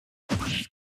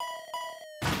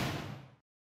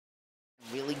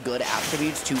good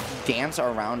attributes to dance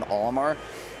around Olimar.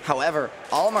 However,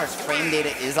 Olimar's frame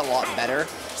data is a lot better,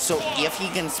 so if he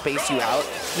can space you out,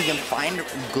 he can find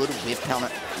good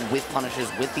whiff punishes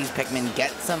with these Pikmin,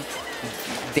 get some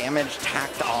damage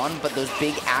tacked on, but those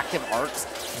big active arcs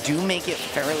do make it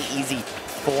fairly easy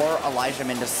for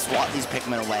elijmin to swat these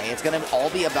Pikmin away. It's going to all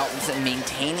be about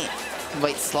maintaining,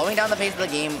 slowing down the pace of the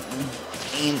game,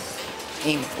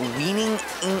 weaning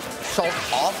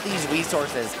Shulk off these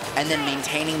resources, and then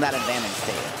maintaining that advantage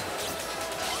state.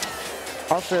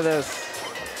 I'll say this.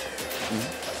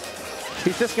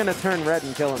 He's just going to turn red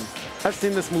and kill him. I've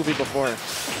seen this movie before.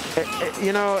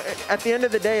 You know, at the end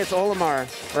of the day, it's Olimar,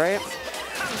 right?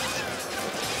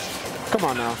 Come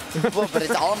on now. Well, but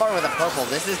it's Olimar with a purple.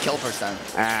 This is kill percent.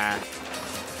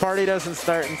 Party doesn't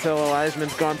start until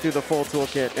elijmin's gone through the full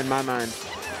toolkit, in my mind.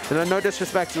 And then no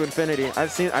disrespect to Infinity.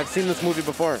 I've seen this movie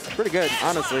before. It's pretty good,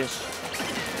 honestly.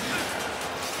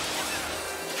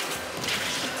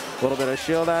 A little bit of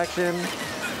shield action.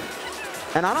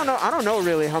 And I don't know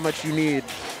really how much you need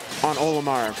on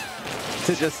Olimar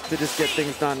to just get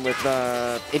things done with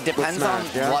it depends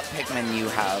with Smash, on what Pikmin you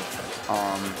have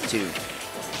too.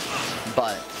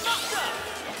 But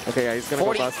okay, yeah, he's gonna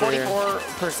go Buster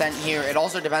 44% here. It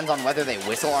also depends on whether they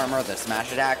whistle armor the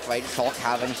smash attack, right? Shulk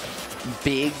having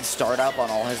big startup on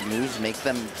all his moves make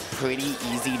them pretty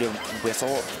easy to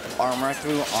whistle armor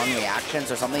through on reaction,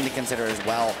 so something to consider as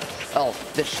well. Oh,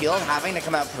 the shield having to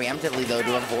come out preemptively though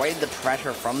to avoid the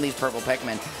pressure from these purple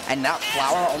Pikmin, and that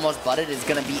flower almost butted is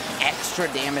going to be extra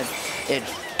damage,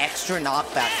 extra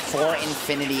knockback for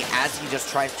Infinity as he just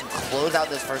tries to close out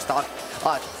this first stock.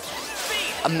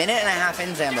 A minute and a half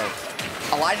in, Zambo.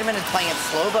 elijmin is playing it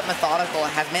slow but methodical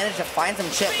and has managed to find some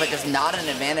chip, but just not an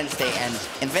advantage state, and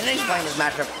Infinity's playing this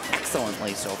matchup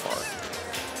excellently so far.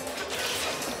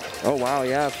 Oh wow,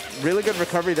 yeah, really good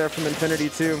recovery there from Infinity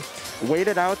too.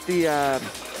 Waited out the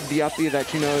uppie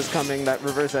that you know is coming, that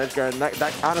reverse edge guard, and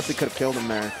that honestly could have killed him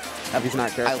there if he's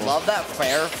not careful. I love that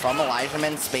prayer from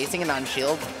elijmin, spacing it on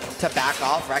shield to back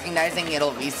off, recognizing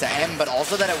it'll reset him, but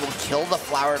also that it will kill the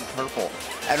flowered purple.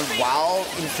 And while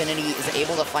Infinity is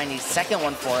able to find a second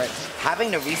one for it,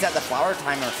 having to reset the flower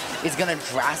timer is going to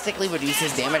drastically reduce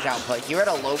his damage output. Here at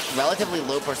a relatively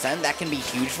low percent, that can be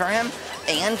huge for him,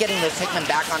 and getting those Pikmin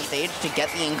back on stage to get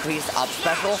the increased up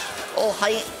special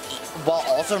height, while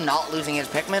also not losing his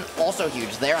Pikmin, also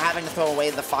huge. They're having to throw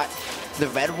away the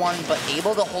red one, but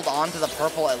able to hold on to the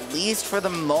purple at least for the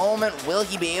moment. Will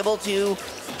he be able to?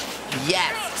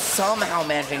 Yes, somehow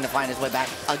managing to find his way back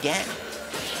again.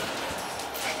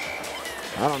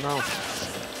 I don't know.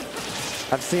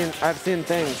 I've seen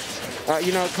things.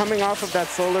 You know, coming off of that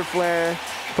solar flare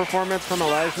performance from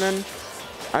elijmin,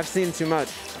 I've seen too much.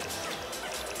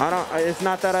 It's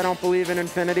not that I don't believe in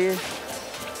Infinity.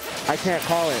 I can't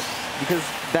call it because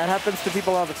that happens to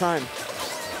people all the time.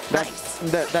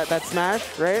 That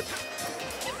smash, right?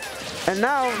 And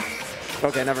now,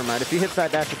 okay, never mind. If he hits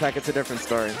that dash attack, it's a different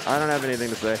story. I don't have anything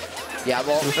to say. Yeah,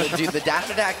 well, dude, the dash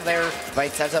attack there,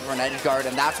 right, sets up for an edge guard,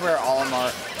 and that's where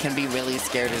Olimar can be really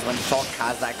scared, is when Shulk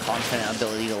has that confident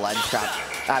ability to ledge trap.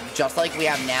 Just like we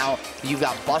have now, you've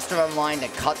got Buster online to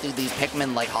cut through these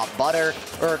Pikmin like hot butter,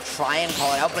 or try and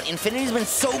call it out, but Infinity's been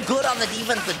so good on the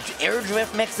defense, the air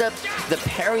drift mix-up, the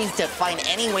parries to find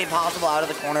any way possible out of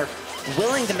the corner,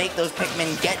 willing to make those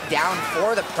Pikmin get down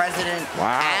for the President,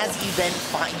 as he then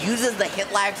uses the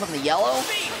hit lag from the yellow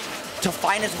to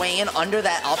find his way in under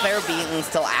that up air being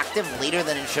still active later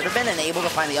than it should have been, and able to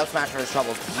find the up smash for his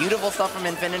troubles. Beautiful stuff from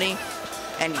Infinity,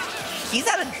 and he's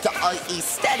at a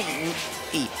steady,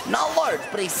 not large,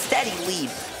 but a steady lead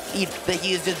that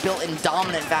he has just built in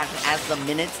dominant fashion as the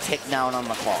minutes tick down on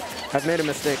the clock. I've made a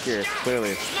mistake here,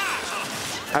 clearly.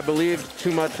 I believed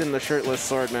too much in the shirtless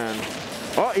sword man.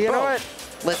 Oh, you know what?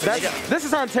 Listen, this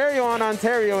is Ontario on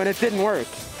Ontario, and it didn't work.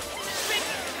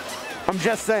 I'm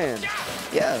just saying.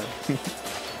 Yeah.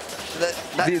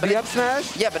 the up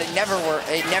smash? Yeah, but it never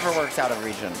works out of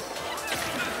region.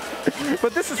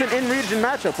 But this is an in-region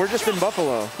matchup. We're just in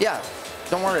Buffalo. Yeah,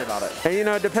 don't worry about it. And you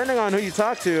know, depending on who you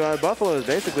talk to, Buffalo is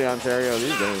basically Ontario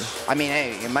these days. I mean,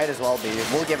 hey, it might as well be.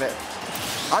 We'll give it.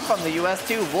 I'm from the U.S.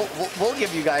 too. We'll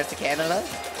give you guys to Canada.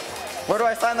 Where do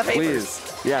I sign the papers? Please.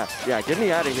 Yeah, get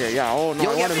me out of here. Yeah, oh no.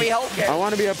 You'll get free healthcare. I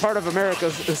want to be a part of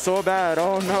America so bad.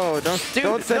 Oh no, don't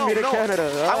send me to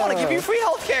Canada. I want to give you free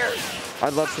healthcare.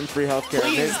 I'd love some free healthcare.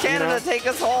 Please, maybe, Canada, take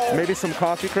us home. Maybe some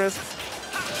coffee crisps.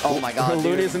 Oh my God, the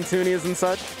Loonies and Toonies and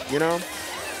such, you know?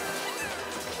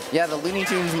 Yeah, the Looney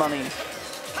Tunes money.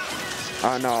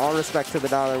 No, all respect to the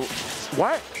dollar.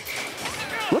 What?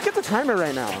 Look at the timer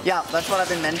right now. Yeah, that's what I've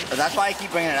been mentioning. That's why I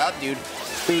keep bringing it up, dude.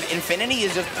 Dude, Infinity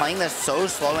is just playing this so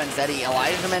slow and steady.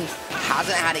 elijmin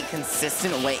hasn't had a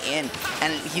consistent way in,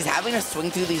 and he's having to swing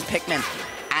through these Pikmin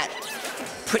at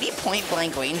pretty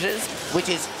point-blank ranges, which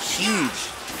is huge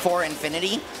for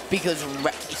Infinity, because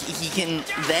he can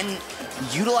then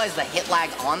utilize the hit lag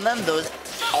on them, those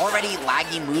already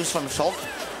laggy moves from Shulk.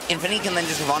 Infinity can then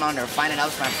just run under, find an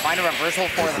up smash, find a reversal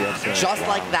for them, just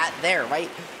like that there, right?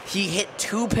 He hit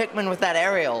 2 Pikmin with that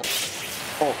aerial.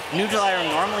 Oh, neutral air,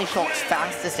 normally Shulk's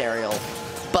fastest aerial,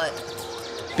 but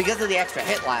because of the extra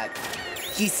hit lag,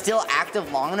 he's still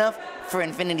active long enough for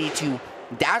Infinity to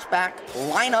dash back,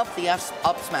 line up the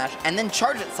up smash, and then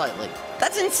charge it slightly.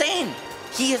 That's insane.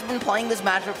 He has been playing this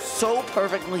matchup so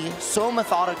perfectly, so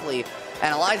methodically,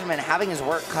 and elijmin having his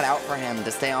work cut out for him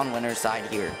to stay on winner's side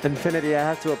here. Infinity, I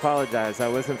have to apologize. I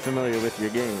wasn't familiar with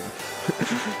your game.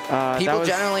 People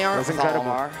generally aren't with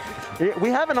Olimar. We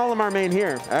have an Olimar main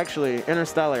here, actually,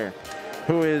 Interstellar,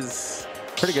 who is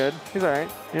pretty good. He's all right,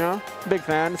 you know, big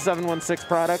fan. 716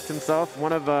 product himself,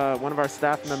 one of our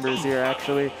staff members here,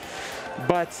 actually.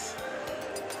 But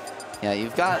yeah,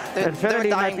 you've got Infinity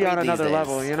might be on another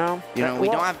level, you know. We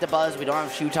don't have to buzz, we don't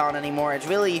have Shuton anymore. It's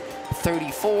really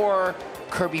 34.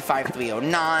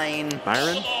 Kirby5309,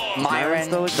 Myron,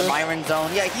 the Myron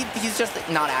zone. Yeah, he's just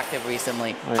not active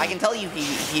recently. Oh, yeah. I can tell you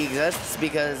he exists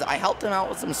because I helped him out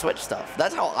with some Switch stuff.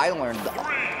 That's how I learned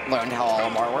how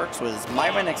Olimar works, was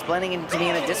Myron explaining it to me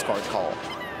in a Discord call.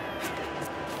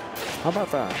 How about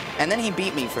that? And then he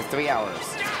beat me for 3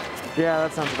 hours. Yeah,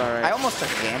 that sounds about right. I almost took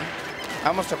a game. I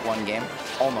almost took 1 game.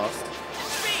 Almost.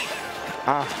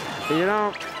 You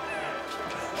know,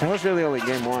 that was really only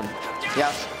game 1.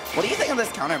 Yeah. What do you think of this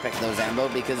counter pick, though,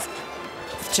 Zambo? Because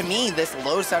to me, this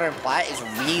low center plat is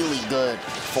really good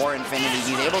for Infinity.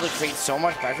 He's able to create so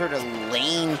much pressure to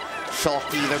lane Shulk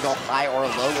to either go high or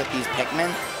low with these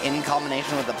Pikmin in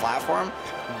combination with the platform.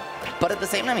 But at the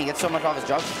same time, he gets so much off his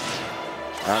jump.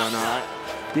 I don't know.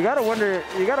 You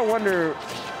gotta wonder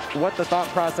what the thought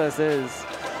process is.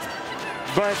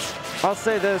 But I'll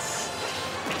say this.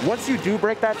 Once you do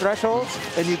break that threshold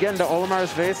and you get into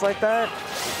Olimar's face like that,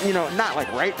 you know, not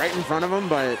like right in front of him,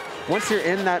 but once you're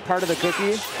in that part of the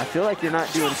cookie, I feel like you're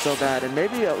not doing so bad. And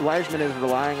maybe elijmin is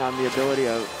relying on the ability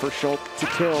for Shulk to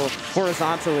kill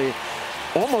horizontally.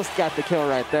 Almost got the kill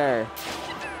right there.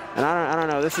 And I don't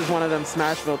know. This is one of them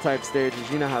Smashville type stages.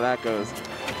 You know how that goes.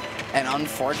 And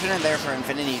unfortunate there for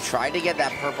Infinity. Tried to get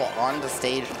that purple onto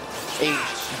stage,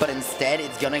 but instead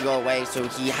it's going to go away. So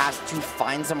he has to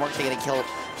find some work to get a kill.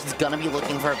 He's going to be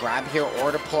looking for a grab here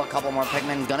or to pull a couple more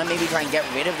Pikmin. He's going to maybe try and get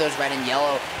rid of those red and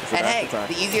yellow. And hey,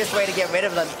 the easiest way to get rid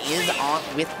of them is on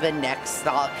with the next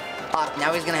stop.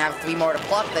 Now he's going to have 3 more to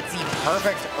pluck. That's the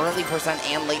perfect early percent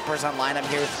and late percent lineup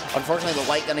here. Unfortunately, the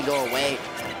white going to go away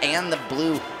and the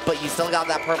blue, but you still got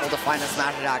that purple to find a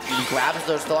smash attack. You grabs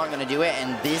those still aren't going to do it,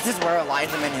 and this is where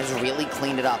elijmin has really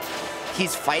cleaned it up.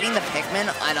 He's fighting the Pikmin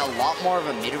on a lot more of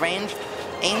a mid-range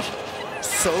aim,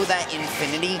 so that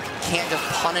Infinity can't just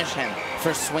punish him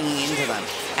for swinging into them.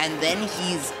 And then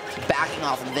he's backing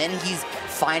off, and then he's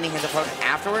finding his approach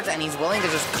afterwards, and he's willing to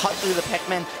just cut through the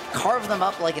Pikmin, carve them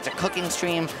up like it's a cooking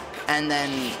stream, and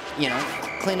then, you know,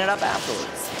 clean it up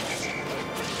afterwards.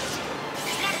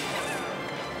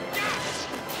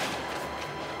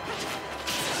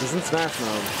 He's in Smash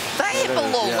mode. That hit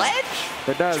below ledge?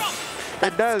 It does.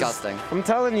 That's it does. Disgusting. I'm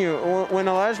telling you, when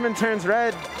elijmin turns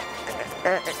red,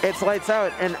 it's lights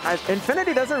out. And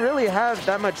Infinity doesn't really have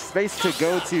that much space to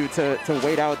go to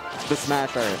wait out the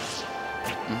Smash Earth.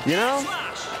 You know?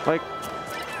 Like,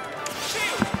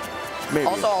 maybe.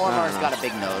 Also, Olimar's got a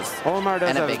big nose. Olimar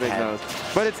does have a big nose.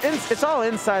 But it's all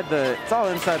inside the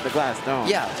glass dome.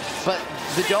 Yeah, but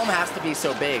the dome has to be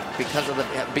so big because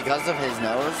of his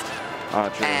nose. Oh,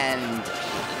 true. And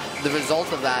the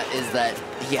result of that is that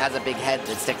he has a big head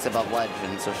that sticks above ledge,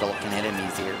 and so Shulk can hit him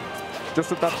easier. Just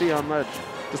with that B on ledge.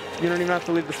 You don't even have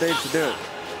to leave the stage to do it.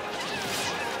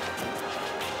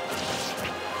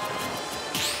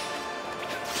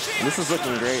 And this is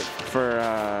looking great for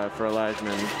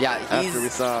elijmin. Yeah, he's after we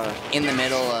saw in the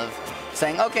middle of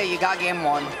saying, okay, you got game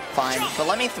 1, fine, but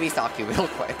let me 3-stock you real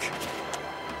quick.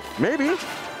 Maybe.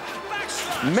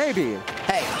 Maybe.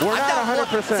 Hey, we're not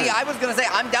 100%. See, I was going to say,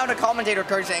 I'm down to Commentator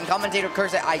Curse it, and Commentator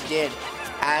Curse it I did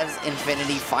as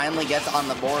Infinity finally gets on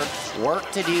the board. Work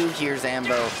to do here,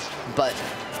 Zambo, but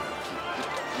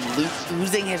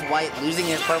losing his white, losing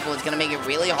his purple is going to make it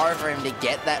really hard for him to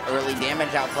get that early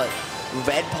damage output.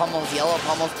 Red pummels, yellow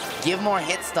pummels, give more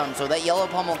hit stun so that yellow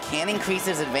pummel can increase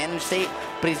his advantage state,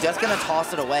 but he's just going to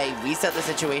toss it away, reset the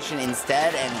situation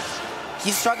instead, and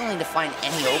he's struggling to find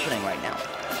any opening right now.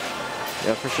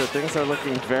 Yeah, for sure. Things are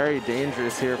looking very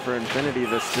dangerous here for Infinity.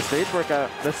 The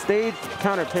stage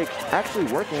counter pick actually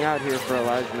working out here for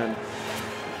elijmin.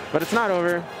 But it's not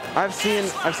over. I've seen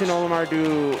Olimar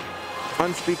do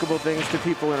unspeakable things to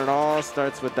people, and it all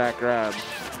starts with that grab.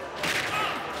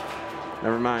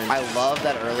 Never mind. I love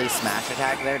that early smash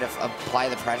attack there to apply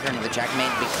the pressure into the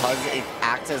checkmate because it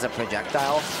acts as a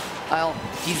projectile.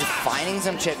 He's finding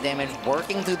some chip damage,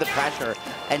 working through the pressure,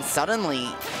 and suddenly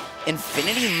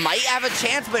Infinity might have a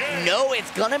chance, but no, it's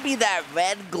gonna be that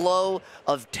red glow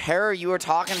of terror you were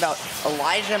talking about.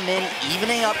 elijmin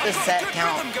evening up the set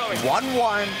count,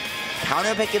 1-1,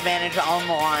 counter pick advantage on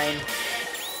the line.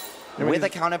 With a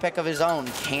counter pick of his own,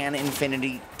 can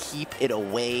Infinity keep it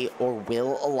away, or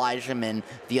will elijmin,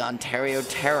 the Ontario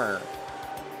Terror,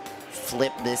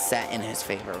 flip this set in his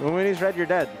favor? When he's red, you're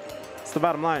dead. It's the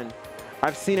bottom line.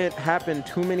 I've seen it happen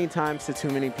too many times to too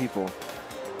many people.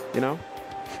 You know?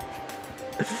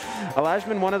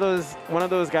 elijmin, one of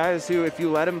those guys who, if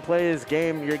you let him play his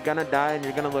game, you're gonna die and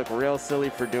you're gonna look real silly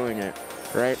for doing it,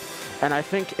 right? And I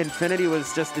think Infinity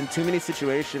was just in too many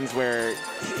situations where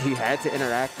he had to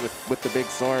interact with the big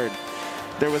sword.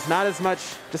 There was not as much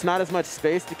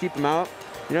space to keep him out.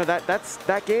 You know,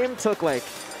 that game took like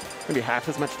maybe half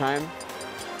as much time.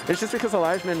 It's just because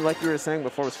elijmin, like we were saying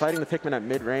before, was fighting the Pikmin at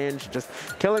mid-range, just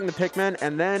killing the Pikmin,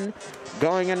 and then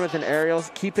going in with an aerial,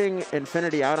 keeping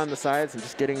Infinity out on the sides, and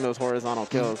just getting those horizontal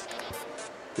kills.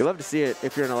 You love to see it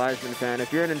if you're an elijmin fan.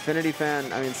 If you're an Infinity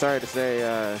fan, I mean, sorry to say,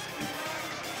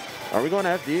 are we going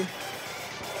to FD?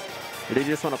 Or do you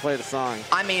just want to play the song?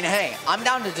 I mean, hey, I'm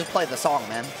down to just play the song,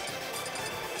 man.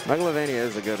 Megalovania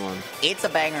is a good one. It's a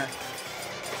banger.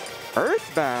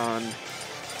 Earthbound?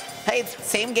 Hey, it's the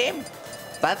same game.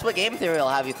 That's what game theory will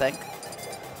have you think.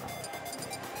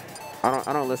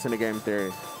 I don't listen to game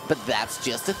theory. But that's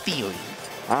just a theory.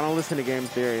 I don't listen to game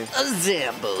theory. A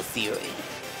Zambo theory.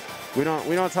 We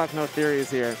don't talk no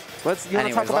theories here. You want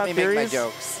to talk about let me theories? make my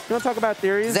jokes. You want to talk about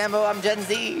theories? Zambo, I'm Gen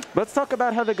Z. Let's talk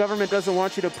about how the government doesn't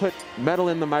want you to put metal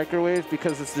in the microwave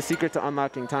because it's the secret to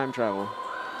unlocking time travel.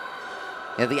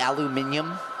 Yeah, the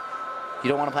aluminium. You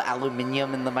don't want to put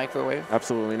aluminium in the microwave?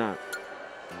 Absolutely not.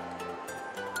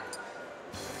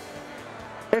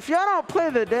 If y'all don't play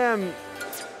the damn...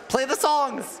 Play the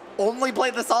songs! Only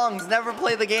play the songs. Never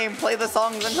play the game. Play the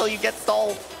songs until you get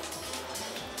stalled.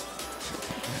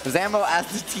 Zambo as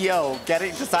the TO,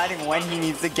 deciding when he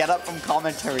needs to get up from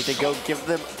commentary to go give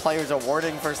the players a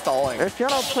warning for stalling. If y'all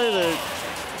don't play the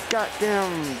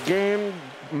goddamn game,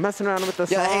 messing around with the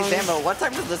songs... Yeah, hey Zambo, what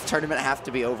time does this tournament have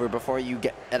to be over before you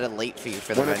get at a late fee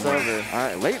for the When it's over. All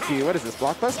right, late fee? What is this,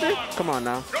 Blockbuster? Come on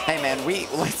now. Hey man, we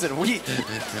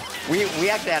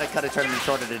actually had to cut a tournament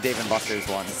shorter to Dave and Buster's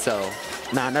one, so...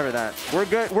 Nah, never that. We're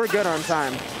good on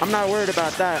time. I'm not worried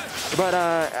about that. But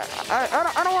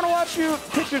I don't want to watch you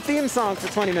pick your theme song for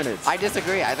 20 minutes. I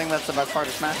disagree. I think that's the best part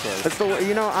of Smash Bros. It's the,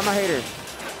 you know, I'm a hater.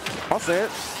 I'll say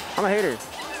it. I'm a hater.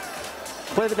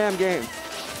 Play the damn game.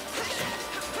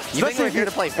 You think we're here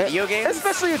to play video games?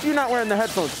 Especially if you're not wearing the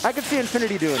headphones. I could see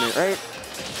Infinity doing it, right?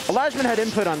 elijmin had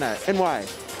input on that. And why?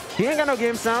 He ain't got no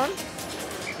game sound.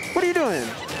 What are you doing?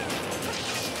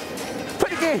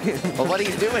 Play the game. Well, what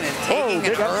he's doing is taking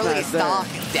an early stock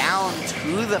down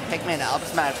to the Pikmin up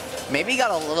smash. Maybe he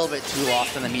got a little bit too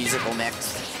lost in the musical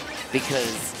mix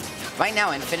because right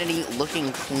now Infinity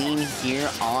looking clean here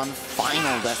on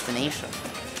Final Destination.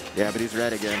 Yeah, but he's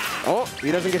red again. Oh,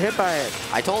 he doesn't get hit by it.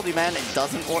 I told you, man, it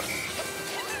doesn't work.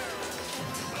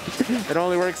 It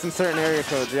only works in certain area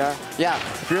codes, yeah? Yeah.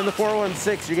 If you're in the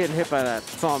 416, you're getting hit by that.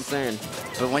 That's all I'm saying.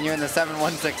 But when you're in the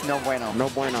 716, no bueno. No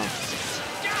bueno.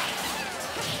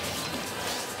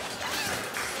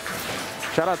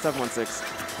 Shout out 716.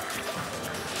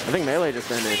 I think Melee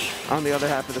just ended. On the other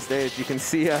half of the stage, you can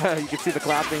see the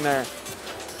clapping there.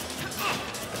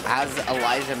 As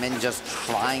elijmin just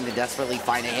trying to desperately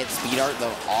find a hit. Speed art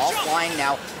though offline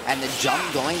now, and the jump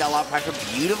going to allow pressure.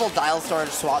 Beautiful dial storage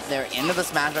swap there into the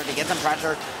smash art to get some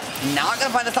pressure. Not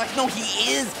gonna find the stock. No,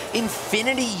 he is.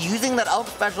 Infinity using that up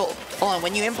special. Hold on,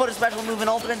 when you input a special move in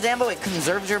Ultimate Zambo, it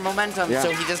conserves your momentum. Yeah.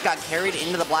 So he just got carried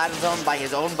into the blast zone by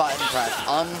his own button press.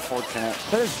 Unfortunate.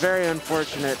 That is very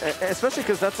unfortunate, especially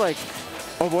because that's like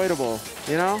avoidable.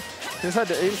 You know, he just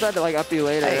had to like up you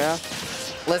later. Hey, yeah.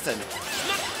 Listen.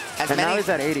 Now he's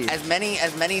at 80. As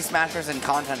many smashers in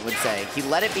content would say, he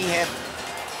let it be him.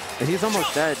 And he's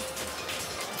almost dead.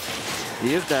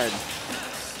 He is dead.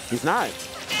 He's not.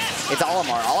 It's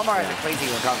Olimar. Olimar is a crazy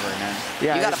recovery, man.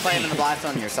 Yeah, you got to play him in the blast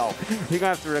zone yourself. You're going to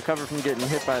have to recover from getting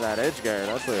hit by that edge guard.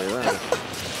 That's what you're learning.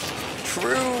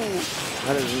 True.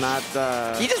 That is not...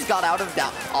 He just got out of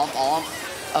that.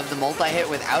 of the multi-hit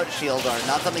without shield guard.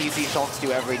 Not something you see Shulks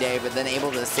do every day, but then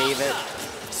able to save it.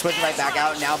 Switch right back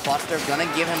out. Now Buster gonna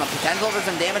give him a potential for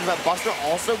some damage, but Buster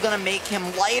also gonna make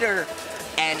him lighter.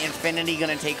 And Infinity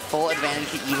gonna take full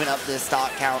advantage to even up this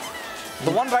stock count.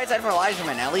 The one bright side for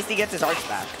elijmin, at least he gets his arts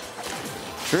back.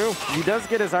 True, he does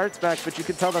get his arts back, but you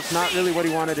could tell that's not really what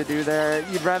he wanted to do there.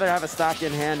 You'd rather have a stock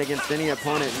in hand against any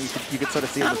opponent, and you could sort of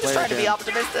see the player. I'm just trying to be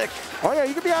optimistic. Oh yeah,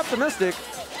 you could be optimistic.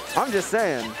 I'm just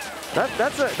saying.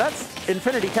 That's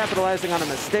Infinity capitalizing on a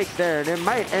mistake there, and it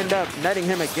might end up netting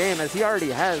him a game, as he already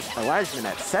has elijmin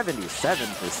at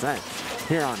 77%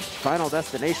 here on Final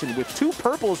Destination with 2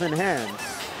 purples in hand.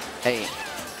 Hey,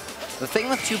 the thing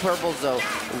with 2 purples, though,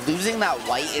 losing that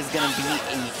white is going to be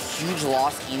a huge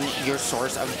loss in your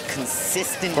source of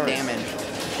consistent damage.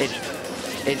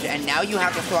 And now you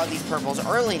have to throw out these purples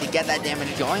early to get that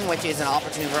damage going, which is an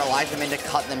opportunity for elijmin to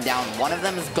cut them down. One of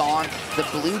them is gone. The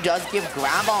blue does give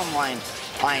grab online,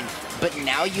 but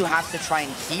now you have to try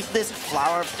and keep this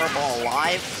flower purple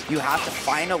alive. You have to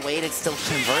find a way to still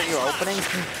convert your openings.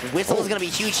 Whistle is going to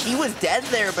be huge. He was dead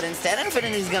there, but instead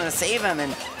Infinity is going to save him,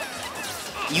 and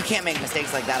you can't make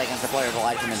mistakes like that against a player of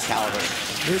elijmin's caliber.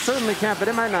 You certainly can't, but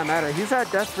it might not matter. He's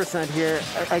at death percent here.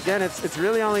 Again, it's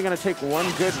really only going to take one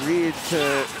good read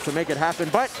to make it happen,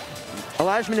 but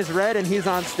elijmin is red and he's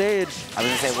on stage. I was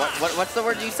going to say, what's the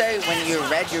word you say? When you're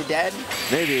red, you're dead?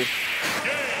 Maybe.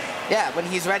 Yeah, when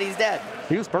he's red, he's dead.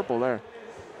 He was purple there.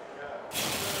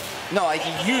 No,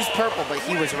 he used purple, but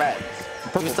he was red.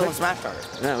 He was still in Smash Card.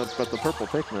 Yeah, but the purple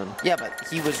Pikmin. Yeah, but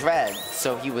he was red,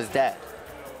 so he was dead.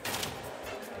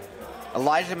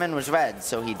 elijmin was red,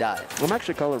 so he died. I'm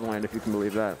actually colorblind, if you can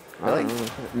believe that. Really?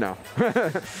 No.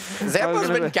 Zambo's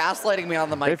been gaslighting me on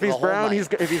the mic. If he's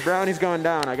brown, he's going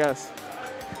down, I guess.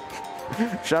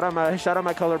 shout out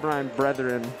my colorblind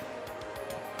brethren.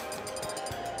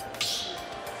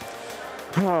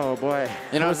 Oh boy.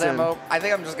 You know, Zambo, I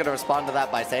think I'm just gonna respond to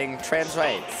that by saying trans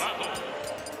rights.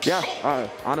 Yeah,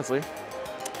 honestly.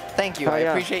 Thank you. I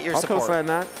appreciate your support. I'll co-sign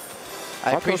that.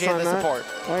 I appreciate the support.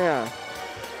 Oh yeah.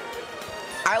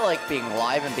 I like being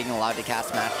live and being allowed to cast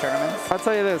Smash tournaments. I'll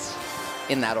tell you this.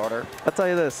 In that order. I'll tell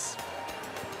you this.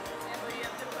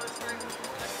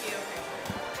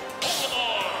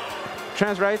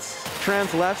 Trans rights,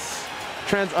 trans lefts,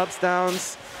 trans ups,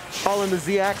 downs, all in the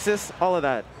Z-axis, all of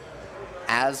that.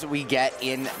 As we get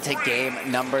into game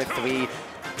number 3,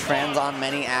 trans on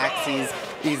many axes.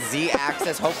 The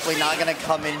Z-axis hopefully not going to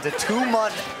come into too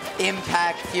much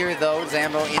impact here, though,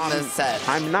 Zambo, in the set.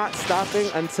 I'm not stopping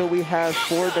until we have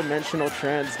 4-dimensional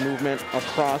trans movement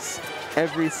across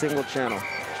every single channel.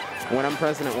 When I'm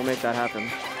president, we'll make that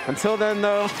happen. Until then,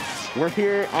 though, we're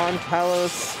here on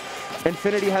Kalos.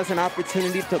 Infinity has an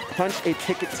opportunity to punch a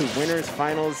ticket to winners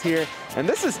finals here. And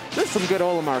this is some good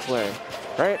Olimar play,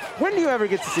 right? When do you ever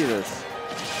get to see this?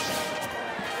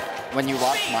 When you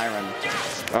watch Myron.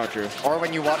 Oh, true. Or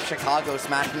when you watch Chicago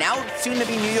Smash. Now soon to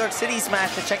be New York City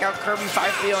Smash to check out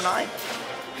Kirby5309.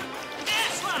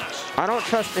 I don't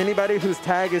trust anybody whose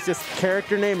tag is just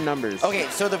character name numbers. Okay,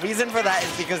 so the reason for that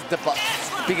is because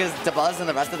DeBuzz and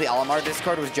the rest of the Olimar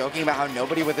Discord was joking about how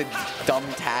nobody with a dumb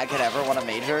tag had ever won a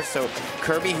major. So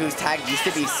Kirby, whose tag used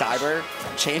to be Cyber,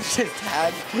 changed his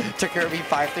tag to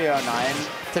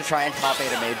Kirby5309 to try and top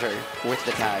 8 a major with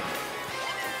the tag.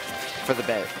 For the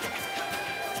bit.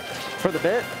 For the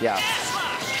bit? Yeah.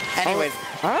 Anyways,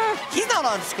 he's not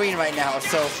on screen right now,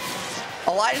 so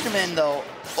elijmin, though,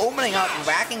 opening up,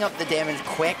 racking up the damage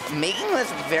quick, making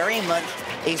this very much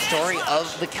a story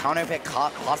of the counter pick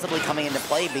possibly coming into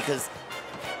play, because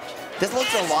this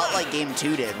looks a lot like Game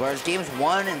 2 did, whereas Games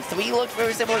 1 and 3 looked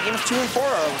very similar, Games 2 and 4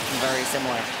 are looking very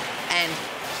similar. And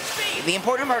the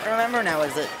important part to remember now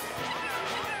is that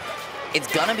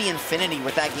it's gonna be Infinity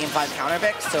with that Game 5 counter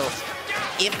pick, so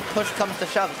if push comes to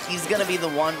shove, he's gonna be the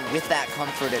one with that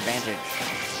comfort advantage.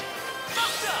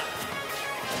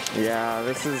 Yeah,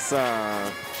 this is,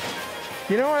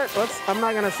 you know what, I'm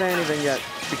not gonna say anything yet,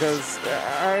 because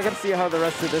I gotta see how the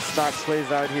rest of this stock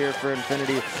plays out here for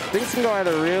Infinity. Things can go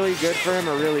either really good for him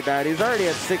or really bad. He's already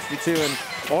at 62, and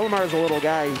Olimar's a little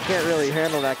guy. He can't really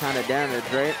handle that kind of damage,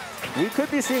 right? We could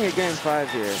be seeing a Game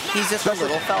 5 here. He's just a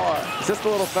little fella. He's just a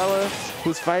little fella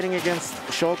who's fighting against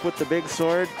Shulk with the big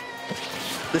sword.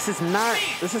 This is not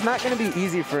going to be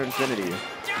easy for Infinity.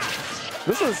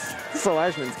 This is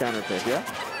elijmin's counter pick, yeah?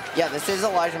 Yeah, this is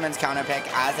elijmin's counter pick,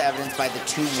 as evidenced by the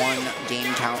 2-1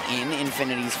 game count in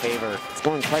Infinity's favor. It's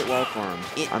going quite well for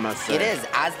him, I must say. It is,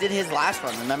 as did his last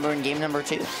run. Remember in game number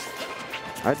 2?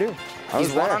 I do.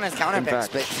 He's won on his counter picks,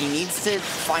 but he needs to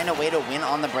find a way to win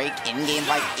on the break in game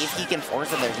 5 if he can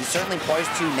force it there. He's certainly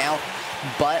poised to now,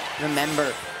 but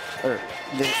remember,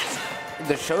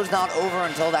 the show's not over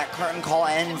until that curtain call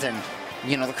ends, and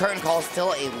you know the curtain call is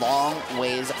still a long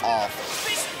ways off.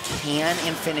 Can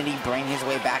Infinity bring his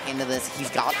way back into this? He's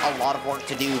got a lot of work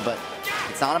to do, but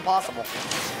it's not impossible.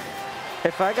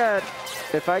 If I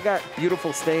got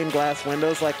beautiful stained glass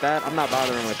windows like that, I'm not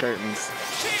bothering with curtains.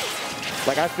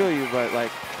 Like, I feel you, but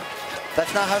like,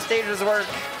 that's not how stages work.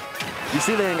 You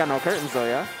see they ain't got no curtains though,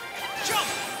 yeah?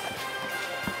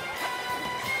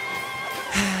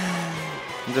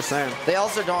 I'm just saying. They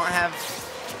also don't have,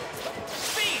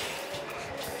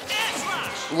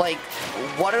 like,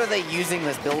 what are they using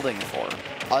this building for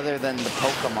other than the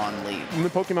Pokemon League? In the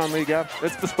Pokemon League, yeah.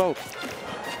 It's bespoke.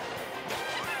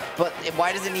 But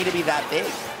why does it need to be that big?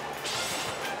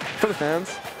 For the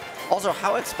fans. Also,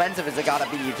 how expensive is it gotta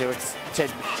be to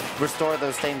restore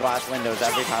those stained glass windows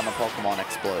every time a Pokemon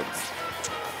explodes?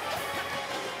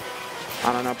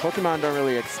 I don't know. Pokemon don't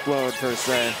really explode per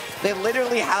se. They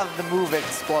literally have the move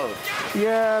explode.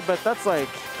 Yeah, but that's like,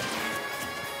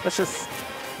 that's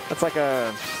like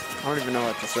a, I don't even know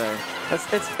what to say.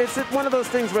 It's one of those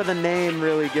things where the name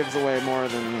really gives away more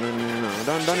than you know.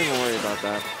 Don't even worry about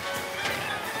that.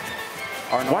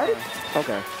 Why?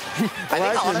 Okay. I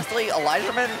think honestly,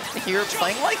 elijmin here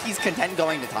playing like he's content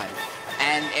going to time.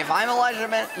 And if I'm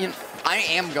elijmin, you know, I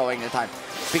am going to time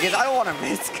because I don't want to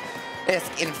risk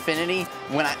Infinity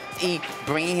when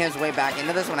bringing his way back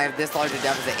into this when I have this large a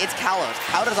deficit. It's Kalos.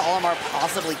 How does Olimar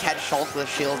possibly catch Shulk with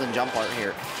shield and jump art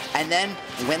here? And then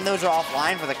when those are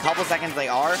offline for the couple seconds they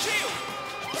are,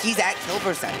 he's at kill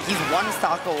percent. He's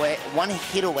one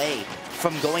hit away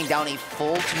from going down a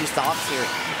full 2 stocks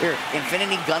here.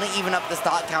 Infinity gonna even up the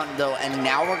stock count though, and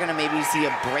now we're gonna maybe see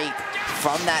a break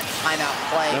from that timeout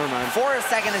play. Never mind. For a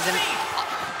second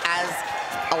as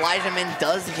elijmin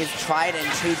does his tried and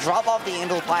true drop off the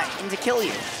Angel Plat into kill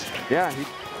you. Yeah,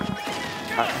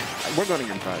 we're going to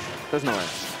game 5. There's no way.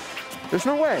 There's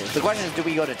no way. The question is, do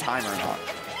we go to time or not?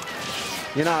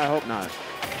 You know, I hope not.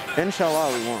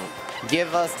 Inshallah, we won't.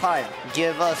 Give us time.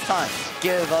 Give us time.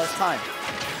 Give us time.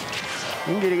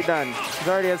 You can get it done. He's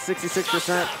already at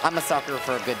 66%. I'm a sucker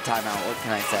for a good timeout. What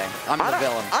can I say? I'm the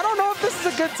villain. I don't know if this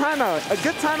is a good timeout. A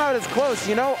good timeout is close,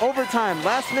 you know, overtime,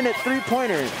 last minute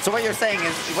 3-pointer. So what you're saying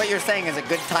is a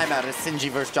good timeout is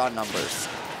Sinji versus John Numbers.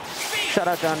 Shout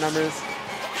out John Numbers.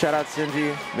 Shout out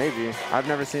Sinji. Maybe. I've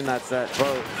never seen that set.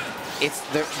 Bro.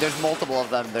 There's multiple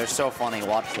of them. They're so funny.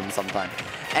 Watch them sometime.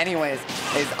 Anyways,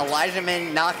 is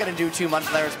elijmin not gonna do too much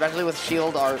there, especially with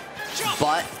shield art,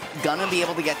 but gonna be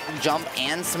able to get jump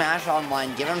and smash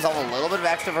online, give himself a little bit of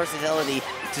extra versatility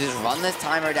to just run this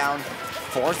timer down,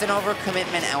 force an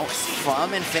overcommitment out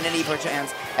from Infinity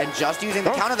perchance, and just using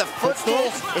the count of the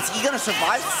footstool. Is he gonna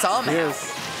survive somehow? He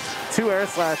is. 2 air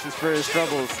slashes for his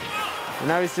troubles. And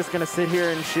now he's just gonna sit here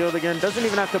and shield again. Doesn't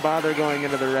even have to bother going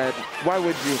into the red. Why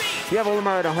would you? You have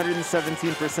Olimar at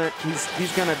 117%.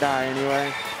 He's gonna die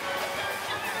anyway.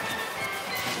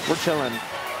 We're chilling.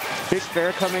 Big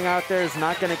Fair coming out there is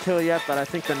not going to kill yet, but I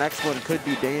think the next one could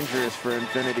be dangerous for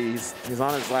Infinity. He's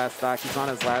on his last stock. He's on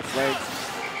his last legs.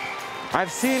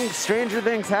 I've seen stranger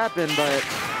things happen, but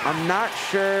I'm not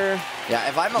sure. Yeah,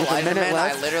 if I'm elijmin,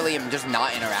 I literally am just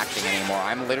not interacting anymore.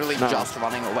 I'm literally just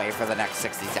running away for the next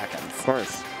 60 seconds. Of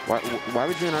course. Why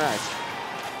would you interact?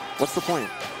 What's the point?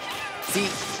 See,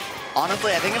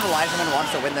 honestly, I think if elijmin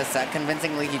wants to win this set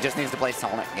convincingly, he just needs to play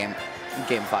Sonic game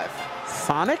 5.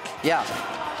 Sonic? Yeah.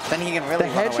 Then he can really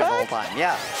run away the whole time.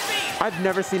 Yeah. I've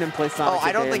never seen him play Sonic. Oh,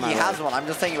 I don't think he has one. I'm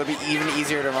just saying it would be even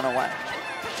easier to run away.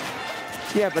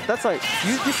 Yeah, but that's like,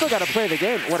 you still got to play the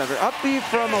game. Whatever. Up B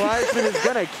from elijmin is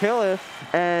going to kill it.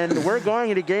 And we're going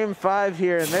into game 5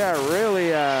 here, and they are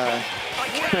really,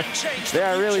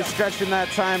 stretching that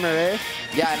timer, eh?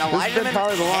 Yeah, and elijmin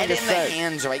probably the head in longest the set.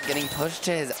 hands, right? Getting pushed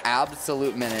to his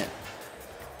absolute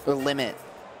limit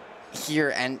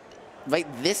here. And right,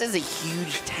 this is a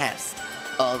huge test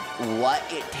of what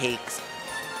it takes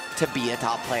to be a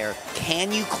top player.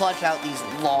 Can you clutch out these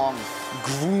long,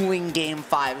 grueling game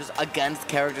 5s against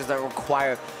characters that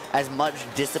require as much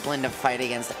discipline to fight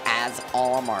against as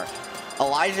Olimar?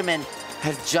 elijmin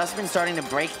has just been starting to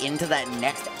break into that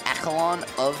next echelon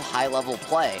of high-level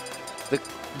play,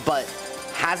 but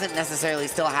hasn't necessarily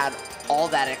still had all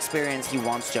that experience he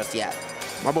wants just yet.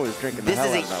 My boy is drinking the hell out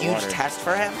of that water. This is a huge test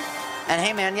for him. And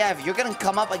hey man, yeah, if you're gonna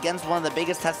come up against one of the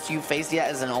biggest tests you've faced yet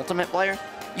as an Ultimate player,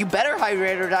 you better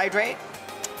hydrate or dehydrate.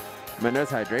 I mean, there's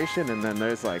hydration, and then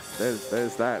there's like,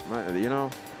 there's that, you know?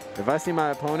 If I see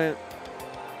my opponent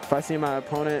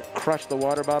crush the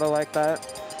water bottle like that,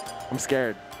 I'm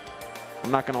scared.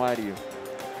 I'm not gonna lie to you.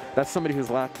 That's somebody who's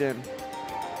locked in.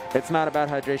 It's not about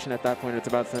hydration at that point, it's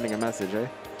about sending a message, eh?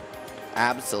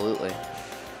 Absolutely.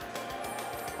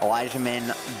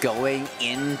 elijmin going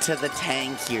into the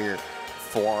tank here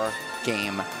for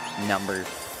game number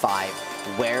 5.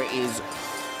 Where is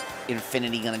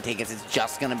Infinity going to take us? It's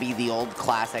just going to be the old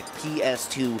classic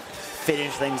PS2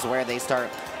 finish things where they start.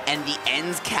 And the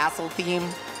ends castle theme.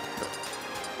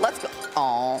 Let's go.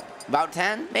 Oh, about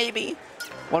 10, maybe?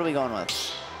 What are we going with?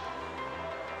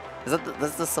 Is that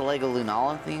this is the Solego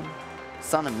Lunala theme?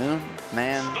 Sun and Moon?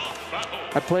 Man.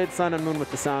 I played Sun and Moon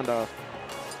with the sound off.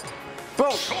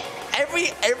 Bro, every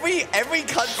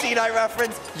cutscene I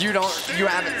reference, you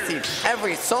haven't seen.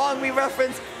 Every song we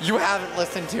reference, you haven't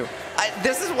listened to.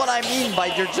 This is what I mean by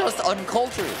you're just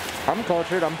uncultured. I'm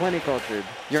cultured. I'm plenty cultured.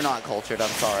 You're not cultured. I'm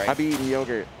sorry. I be eating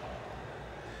yogurt.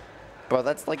 Bro,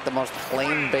 that's like the most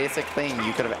plain, basic thing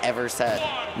you could have ever said.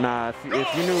 Nah,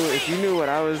 if you knew what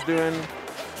I was doing,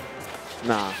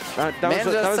 nah. That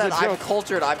was a joke. I'm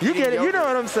cultured. I'm you get it. yogurt. You know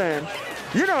what I'm saying.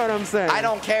 You know what I'm saying. I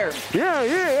don't care.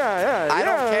 Yeah. I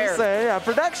don't care. What I'm saying. Yeah,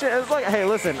 production is like, hey,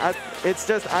 listen, it's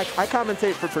just I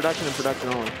commentate for production and production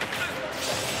only.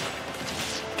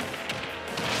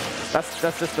 That's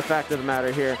just the fact of the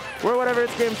matter here. We're whatever.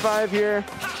 It's game 5 here.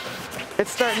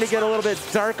 It's starting to get a little bit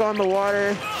dark on the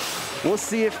water. We'll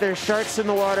see if there's sharks in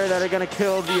the water that are going to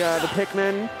kill the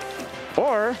Pikmin.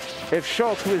 Or if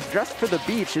Shulk, who is dressed for the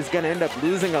beach, is going to end up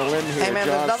losing a limb here. Hey man,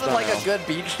 there's nothing style. like a good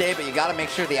beach day, but you got to make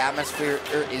sure the atmosphere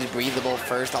is breathable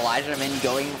first. elijmin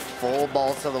going full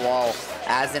balls to the wall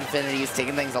as Infinity is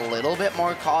taking things a little bit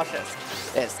more cautious.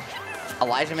 It's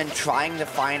elijmin trying to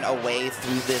find a way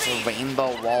through this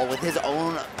rainbow wall with his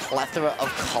own plethora of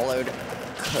colored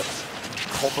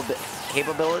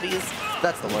capabilities.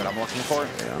 That's the word I'm looking for.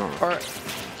 Yeah, or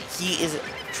he is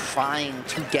trying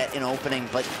to get an opening,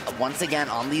 but once again,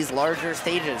 on these larger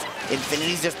stages,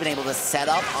 Infinity's just been able to set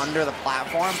up under the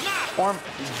platform, or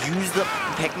use the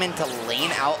Pikmin to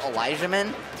lane out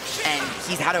elijmin, and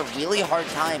he's had a really hard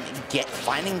time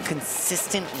finding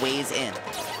consistent ways in.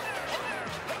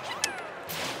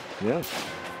 Yeah,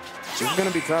 this is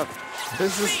gonna be tough.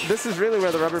 This is really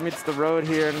where the rubber meets the road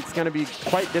here, and it's gonna be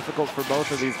quite difficult for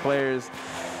both of these players.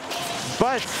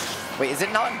 But wait, is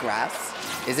it not grass?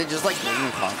 Is it just like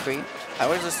green concrete? I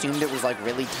always assumed it was like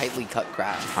really tightly cut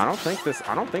grass. I don't think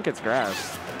it's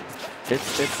grass.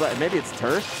 It's like maybe it's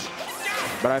turf,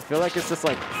 but I feel like it's just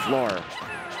like floor,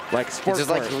 like sport it's just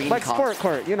court, like green sport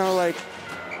court. You know, like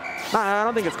I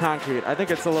don't think it's concrete. I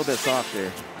think it's a little bit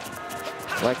softer,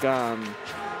 like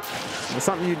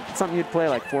something you'd play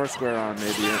like Foursquare on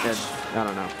maybe. And, I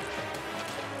don't know,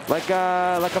 like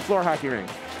a floor hockey ring.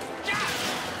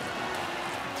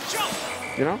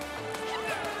 You know?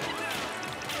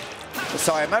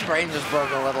 Sorry, my brain just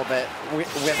broke a little bit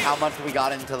with how much we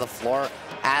got into the floor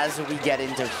as we get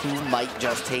into who might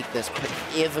just take this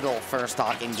pivotal first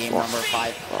stock in game number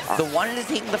 5. The one to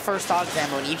take the first stock,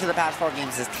 Zambo, in each of the past 4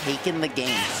 games has taken the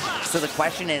game. So the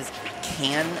question is,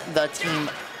 can the team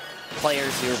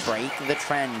players here break the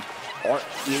trend, or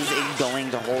is it going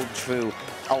to hold true?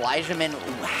 elijmin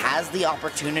has the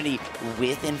opportunity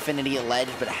with Infinity at ledge,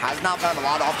 but has not found a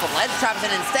lot off the ledge traps,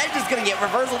 and instead just going to get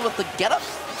reversal with the get up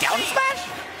down smash?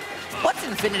 What's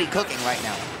Infinity cooking right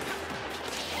now?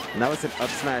 And that was an up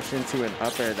smash into an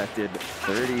up air that did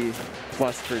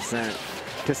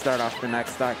 30+% to start off the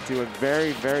next stock, to a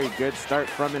very, very good start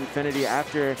from Infinity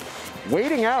after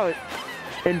waiting out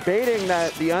and baiting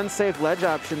the unsafe ledge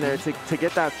option there to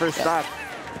get that first stock.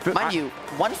 Mind you,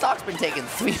 one stock's been taken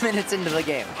 3 minutes into the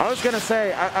game. I was gonna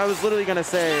say, I was literally gonna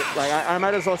say, like, I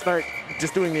might as well start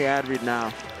just doing the ad read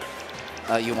now.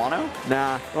 You want to?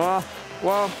 Nah.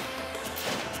 Well.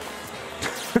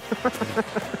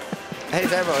 Hey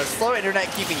Zerbo, is slow internet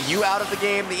keeping you out of the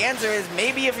game? The answer is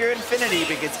maybe if you're Infinity,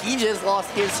 because he just lost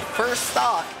his first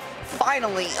stock.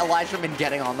 Finally, elijmin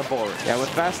getting on the board. Yeah, with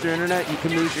faster internet, you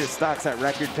can lose your stocks at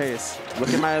record pace.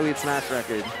 Look at my Elite Smash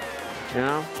record. You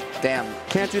know? Damn.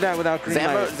 Can't do that without green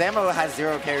light. Zambo has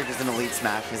 0 characters in Elite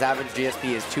Smash. His average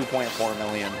GSP is 2.4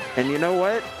 million. And you know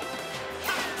what?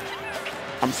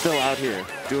 I'm still out here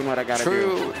doing what I gotta do.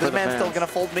 True. This man's still gonna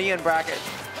fold me in bracket.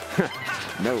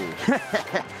 No.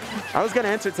 I was gonna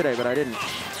enter today, but I didn't.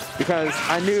 Because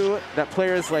I knew that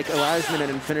players like elijmin and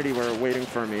Infinity were waiting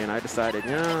for me, and I decided,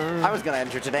 yeah. I was gonna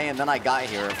enter today, and then I got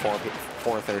here at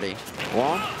 4:30.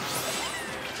 Well,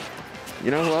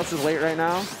 you know who else is late right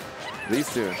now?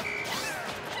 These two.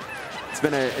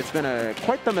 It's been a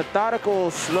quite the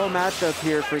methodical, slow matchup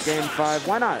here for Game 5.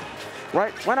 Why not?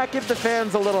 Right? Why not give the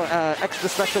fans a little extra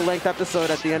special length episode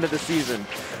at the end of the season?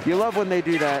 You love when they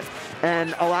do that.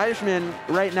 And elijmin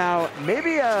right now,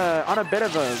 maybe on a bit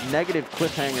of a negative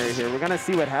cliffhanger here. We're going to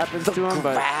see what happens to him.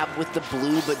 But grab with the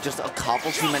blue, but just a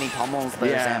couple too many pummels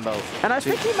there, Zambo. And I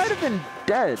think he might have been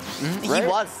dead. Right? He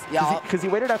was, yeah. Because he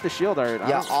waited out the shield art.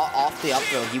 Yeah, off the up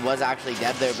throw, he was actually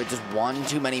dead there, but just one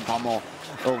too many pummel.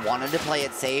 Wanted to play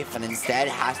it safe and instead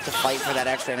has to fight for that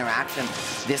extra interaction.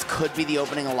 This could be the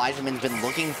opening elijmin's been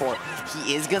looking for.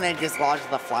 He is going to dislodge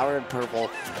the flowered purple.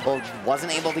 Well,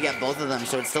 wasn't able to get both of them,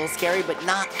 so it's still scary, but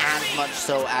not as much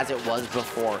so as it was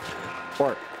before.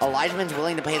 Or elijmin's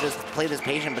willing to play this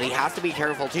patient, but he has to be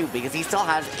careful too, because he still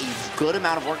has a good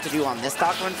amount of work to do on this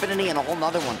stock for Infinity and a whole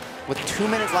nother one. With 2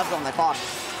 minutes left on the clock,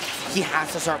 he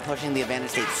has to start pushing the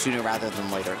advantage state sooner rather than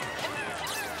later.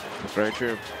 That's very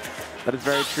true. That is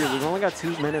very true. We've only got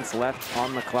 2 minutes left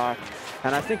on the clock,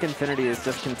 and I think Infinity is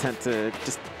just content to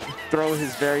just throw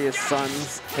his various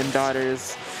sons and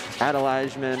daughters at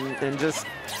elijmin and just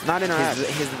not interact.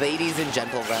 His ladies and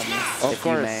gentlemen, of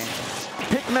course. You may.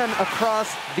 Pikmin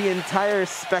across the entire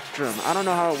spectrum. I don't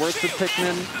know how it works with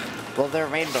Pikmin. Well, they're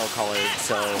rainbow colored,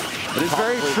 so it is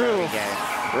very true.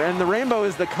 And the rainbow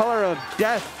is the color of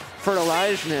death for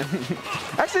elijmin.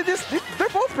 Actually, they're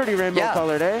both pretty rainbow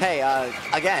colored, eh? Hey,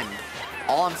 again,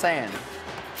 all I'm saying,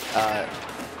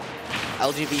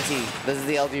 LGBT. This is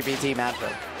the LGBT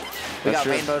matchup. We got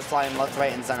rainbows flying left,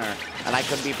 right, and center, and I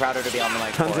couldn't be prouder to be on the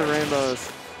mic. Tons of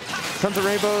rainbows. Tons of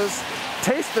rainbows.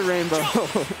 Taste the rainbow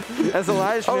as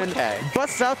elijmin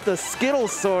busts out the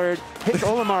Skittles sword, hits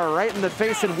Olimar right in the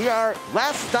face, and we are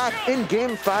last stock in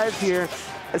Game 5 here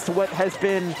as to what has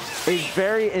been a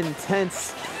very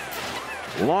intense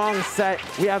long set.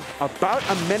 We have about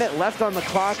a minute left on the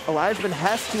clock. elijmin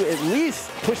has to at least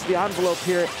push the envelope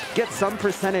here, get some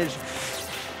percentage,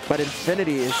 but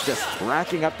Infinity is just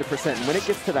racking up the percent. And when it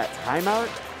gets to that timeout,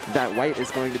 that white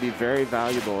is going to be very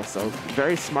valuable. So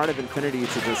very smart of Infinity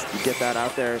to just get that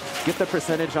out there, get the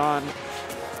percentage on.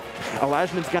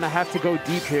 elijmin's gonna have to go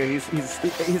deep here.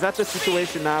 He's at the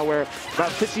situation now where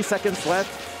about 50 seconds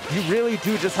left. You really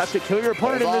do just have to kill your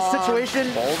opponent in this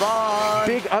situation. Hold on.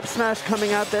 Big up smash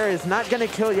coming out there is not going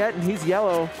to kill yet, and he's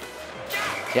yellow.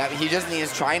 Yeah, he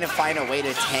is trying to find a way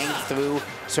to tank through,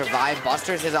 survive.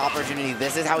 Buster's his opportunity.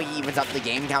 This is how he evens up the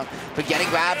game count. But getting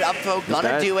grabbed, up throw,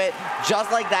 gonna do it.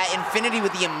 Just like that, Infinity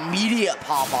with the immediate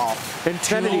pop-off to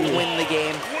win the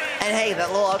game. And hey, that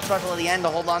little up special at the end to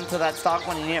hold on to that stock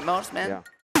when you need it most, man. Yeah.